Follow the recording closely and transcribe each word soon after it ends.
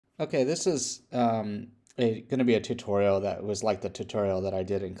Okay, this is going to be a tutorial that was like the tutorial that I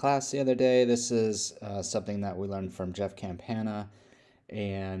did in class the other day. This is something that we learned from Jeff Campana,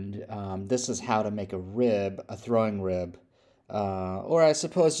 and this is how to make a rib, a throwing rib, or I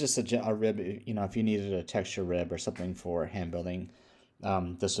suppose just a rib, you know, if you needed a texture rib or something for hand building,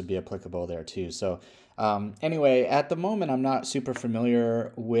 this would be applicable there too. So anyway, at the moment, I'm not super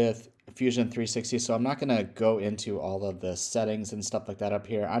familiar with Fusion 360, so I'm not going to go into all of the settings and stuff like that up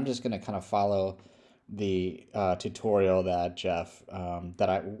here. I'm just going to kind of follow the tutorial that Jeff,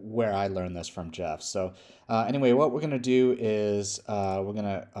 where I learned this from Jeff. So anyway, what we're going to do is we're going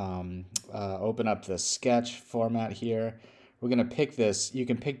to open up the sketch format here. We're going to pick this. You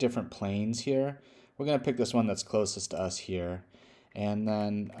can pick different planes here. We're going to pick this one that's closest to us here. And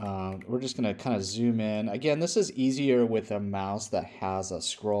then we're just going to kind of zoom in. Again, this is easier with a mouse that has a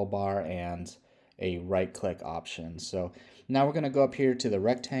scroll bar and a right click option. So now we're going to go up here to the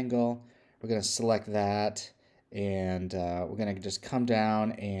rectangle. We're going to select that, and we're going to just come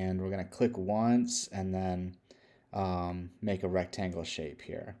down and we're going to click once and then make a rectangle shape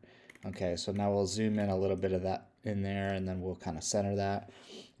here. Okay, so now we'll zoom in a little bit of that in there, and then we'll kind of center that.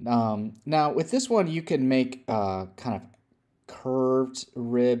 Now with this one, you can make kind of curved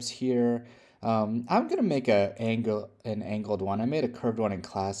ribs here. I'm gonna make an angled one. I made a curved one in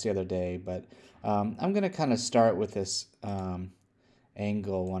class the other day, but I'm gonna kind of start with this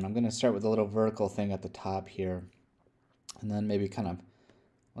angle one. I'm gonna start with a little vertical thing at the top here, and then maybe kind of,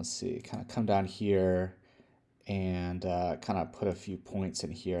 let's see, kind of come down here and kind of put a few points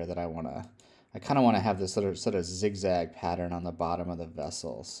in here that I kind of want to have this sort of zigzag pattern on the bottom of the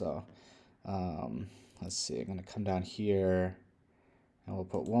vessel. So let's see, I'm going to come down here and we'll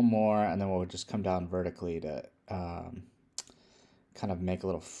put one more, and then we'll just come down vertically to kind of make a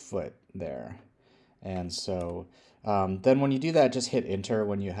little foot there. And so then when you do that, just hit enter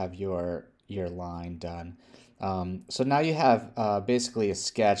when you have your line done. So now you have basically a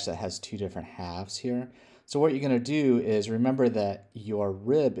sketch that has two different halves here. So what you're going to do is remember that your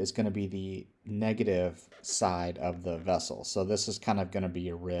rib is going to be the negative side of the vessel. So this is kind of going to be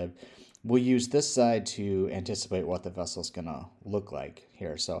your rib. We'll use this side to anticipate what the vessel is going to look like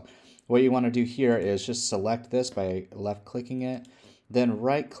here. So what you want to do here is just select this by left clicking it, then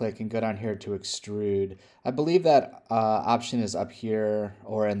right click and go down here to extrude. I believe that option is up here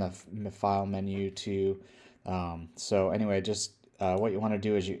or in the file menu too. So anyway, just what you want to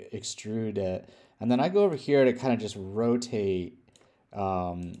do is you extrude it. And then I go over here to kind of just rotate.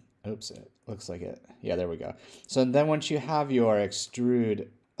 Oops, it looks like it. Yeah, there we go. So then once you have your extrude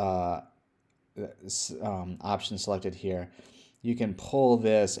option selected here, you can pull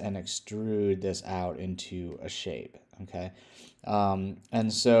this and extrude this out into a shape. Okay.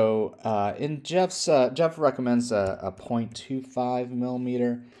 And so in Jeff recommends a 0.25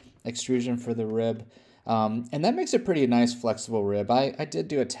 millimeter extrusion for the rib. And that makes a pretty nice flexible rib. I did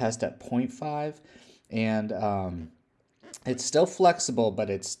do a test at 0.5, and it's still flexible, but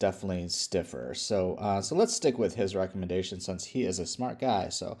it's definitely stiffer. So so let's stick with his recommendation since he is a smart guy.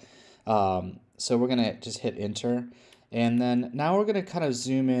 So so we're gonna just hit enter, and then now we're gonna kind of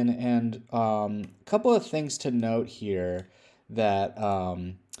zoom in, and a couple of things to note here that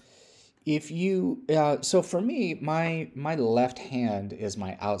if you, so for me, my left hand is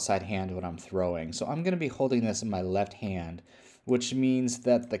my outside hand when I'm throwing. So I'm going to be holding this in my left hand, which means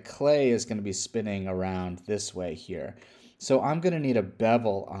that the clay is going to be spinning around this way here. So I'm going to need a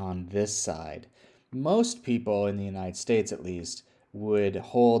bevel on this side. Most people in the United States, at least, would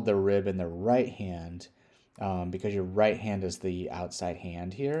hold the rib in their right hand because your right hand is the outside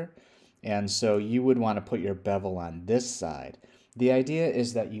hand here. And so you would want to put your bevel on this side. The idea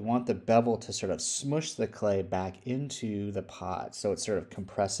is that you want the bevel to sort of smush the clay back into the pot. So it's sort of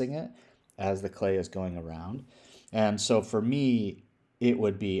compressing it as the clay is going around. And so for me, it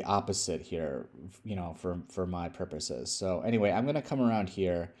would be opposite here, you know, for my purposes. So anyway, I'm going to come around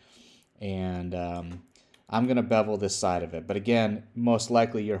here and I'm going to bevel this side of it. But again, most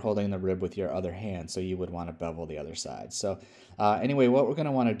likely you're holding the rib with your other hand, so you would want to bevel the other side. So anyway, what we're going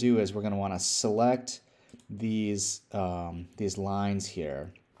to want to do is we're going to want to select these lines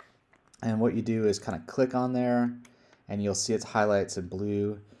here, and what you do is kind of click on there, and you'll see its highlights in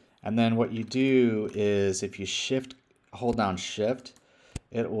blue. And then what you do is if you hold down shift,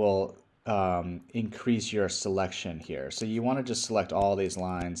 it will increase your selection here. So you want to just select all these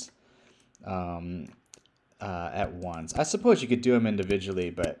lines at once. I suppose you could do them individually,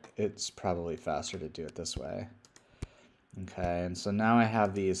 but it's probably faster to do it this way. Okay, and so now I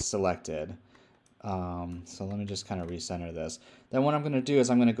have these selected. So let me just kind of recenter this. Then what I'm going to do is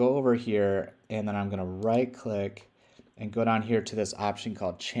I'm going to go over here, and then I'm going to right click, and go down here to this option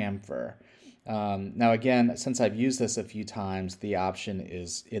called chamfer. Now again, since I've used this a few times, the option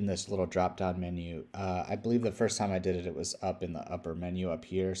is in this little drop-down menu. I believe the first time I did it, it was up in the upper menu up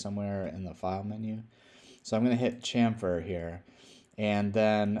here somewhere in the file menu. So I'm going to hit chamfer here. And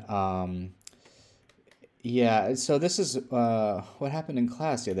then, yeah, so this is what happened in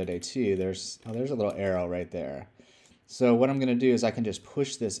class the other day too. There's a little arrow right there. So what I'm going to do is I can just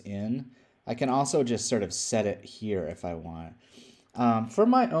push this in. I can also just sort of set it here if I want. For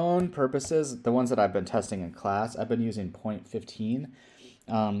my own purposes, the ones that I've been testing in class, I've been using 0.15.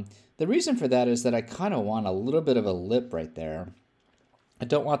 The reason for that is that I kind of want a little bit of a lip right there. I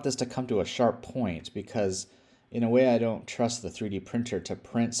don't want this to come to a sharp point because in a way I don't trust the 3D printer to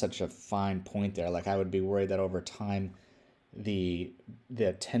print such a fine point there. Like I would be worried that over time the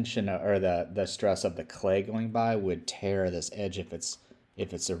tension or the stress of the clay going by would tear this edge if it's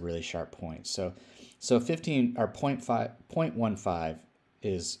a really sharp point. So 15 or 0.15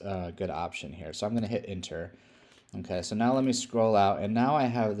 is a good option here. So I'm going to hit enter. Okay, so now let me scroll out, and now I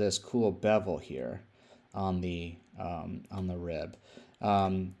have this cool bevel here on the rib.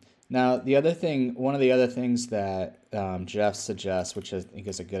 Now the other thing, one of the other things that Jeff suggests, which I think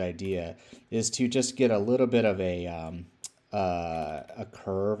is a good idea, is to just get a little bit of a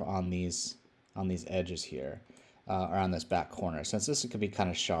curve on these edges here, or on this back corner, since this could be kind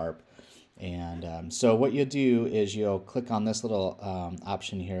of sharp. And so what you'll do is you'll click on this little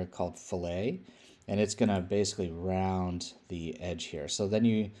option here called fillet, and it's going to basically round the edge here. So then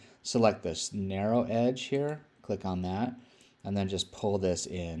you select this narrow edge here, click on that, and then just pull this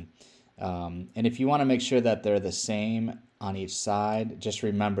in. And if you want to make sure that they're the same on each side, just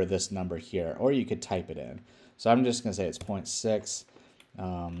remember this number here, or you could type it in. So I'm just going to say it's 0.6,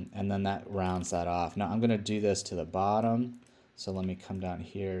 and then that rounds that off. Now I'm going to do this to the bottom. So let me come down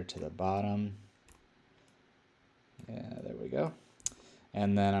here to the bottom. Yeah, there we go.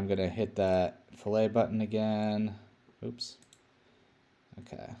 And then I'm going to hit that fillet button again. Oops.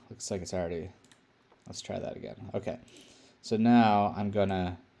 Okay, looks like it's already, let's try that again. Okay, so now I'm going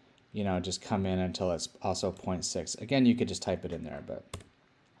to, just come in until it's also 0.6. Again, you could just type it in there, but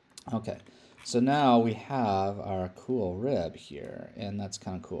okay. So now we have our cool rib here, and that's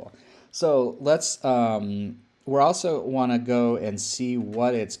kind of cool. So let's, we also want to go and see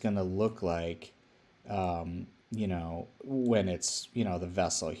what it's going to look like, when it's, the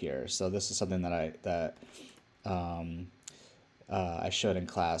vessel here. So this is something that I showed in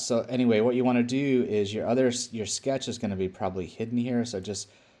class. So anyway, what you want to do is your sketch is going to be probably hidden here. So just,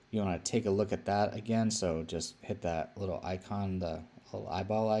 you want to take a look at that again. So just hit that little icon, the little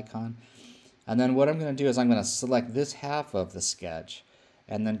eyeball icon. And then what I'm going to do is I'm going to select this half of the sketch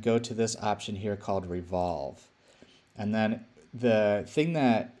and then go to this option here called Revolve. And then the thing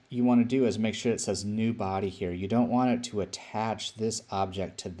that you want to do is make sure it says new body here. You don't want it to attach this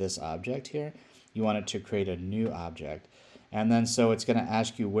object to this object here. You want it to create a new object. And then so it's going to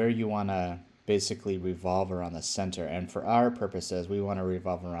ask you where you want to basically revolve around the center. And for our purposes, we want to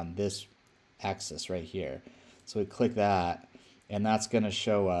revolve around this axis right here. So we click that, and that's going to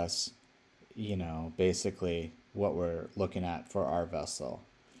show us, basically what we're looking at for our vessel.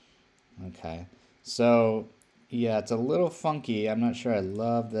 Okay, so yeah, it's a little funky. I'm not sure I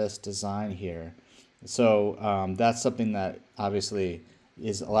love this design here. So that's something that obviously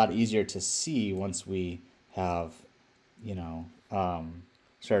is a lot easier to see once we have,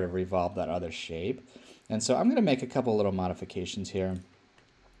 sort of revolved that other shape. And so I'm going to make a couple little modifications here.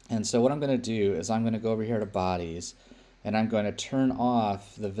 And so what I'm going to do is I'm going to go over here to bodies, and I'm going to turn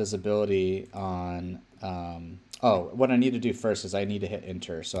off the visibility on, what I need to do first is I need to hit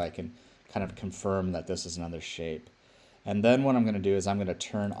enter so I can kind of confirm that this is another shape. And then what I'm going to do is I'm going to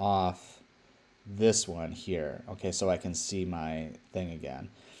turn off this one here, okay, so I can see my thing again.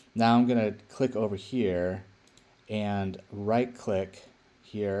 Now I'm going to click over here and right click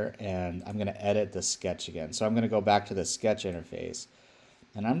here, and I'm going to edit the sketch again. So I'm going to go back to the sketch interface,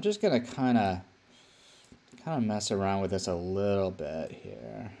 and I'm just going to kind of mess around with this a little bit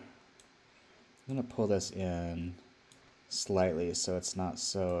here. I'm going to pull this in slightly so it's not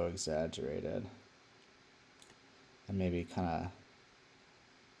so exaggerated, and maybe kind of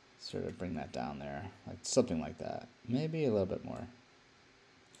sort of bring that down there, like something like that. Maybe a little bit more.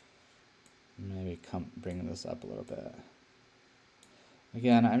 Maybe bring this up a little bit.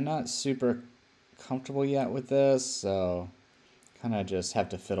 Again, I'm not super comfortable yet with this, so kind of just have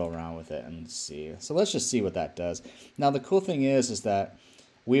to fiddle around with it and see. So let's just see what that does. Now the cool thing is that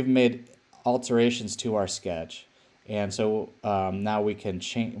we've made alterations to our sketch, and so now we can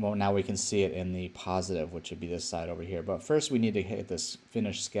change. Well, now we can see it in the positive, which would be this side over here. But first, we need to hit this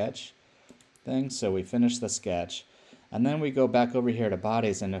finish sketch thing. So we finish the sketch, And then we go back over here to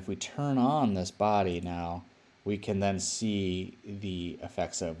bodies, and if we turn on this body now, we can then see the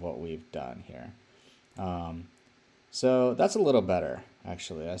effects of what we've done here. So that's a little better,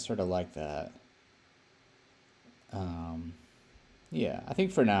 actually. I sort of like that. Yeah, I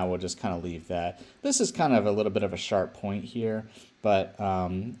think for now we'll just kind of leave that. This is kind of a little bit of a sharp point here, but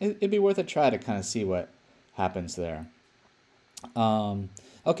it'd be worth a try to kind of see what happens there.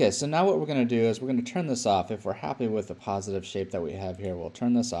 Okay, so now what we're going to do is we're going to turn this off. If we're happy with the positive shape that we have here, we'll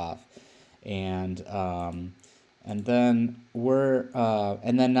turn this off, and then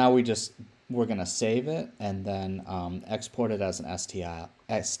and then now we're going to save it and then export it as an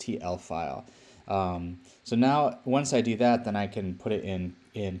STL file. So now once I do that, then I can put it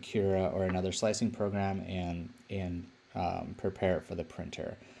in Cura or another slicing program and prepare it for the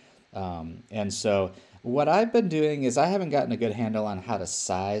printer. And so what I've been doing is I haven't gotten a good handle on how to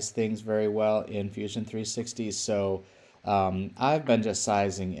size things very well in Fusion 360. So I've been just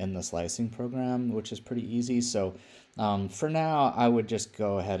sizing in the slicing program, which is pretty easy. So for now, I would just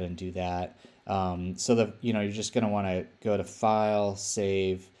go ahead and do that. So that, you're just going to want to go to File,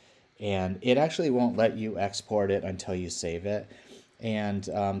 Save, and it actually won't let you export it until you save it. And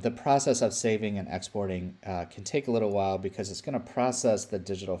the process of saving and exporting can take a little while because it's going to process the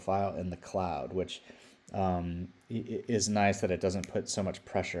digital file in the cloud, which is nice that it doesn't put so much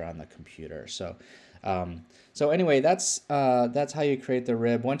pressure on the computer. So, anyway, that's how you create the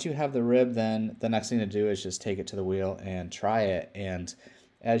rib. Once you have the rib, then the next thing to do is just take it to the wheel and try it. And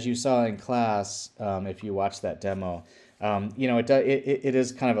as you saw in class, if you watched that demo, it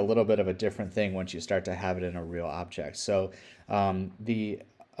is kind of a little bit of a different thing once you start to have it in a real object. So another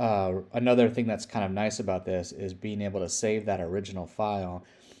thing that's kind of nice about this is being able to save that original file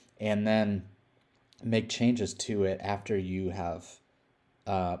and then make changes to it after you have,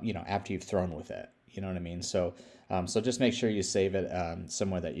 after you've thrown with it. You know what I mean? So just make sure you save it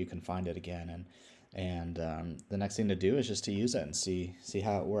somewhere that you can find it again. And the next thing to do is just to use it and see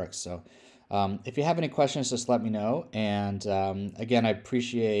how it works. So if you have any questions, just let me know. And again, I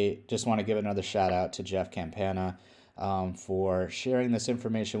just want to give another shout out to Jeff Campana for sharing this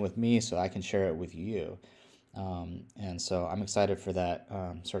information with me so I can share it with you. And so I'm excited for that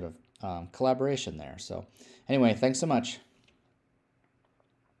sort of collaboration there. So anyway, thanks so much.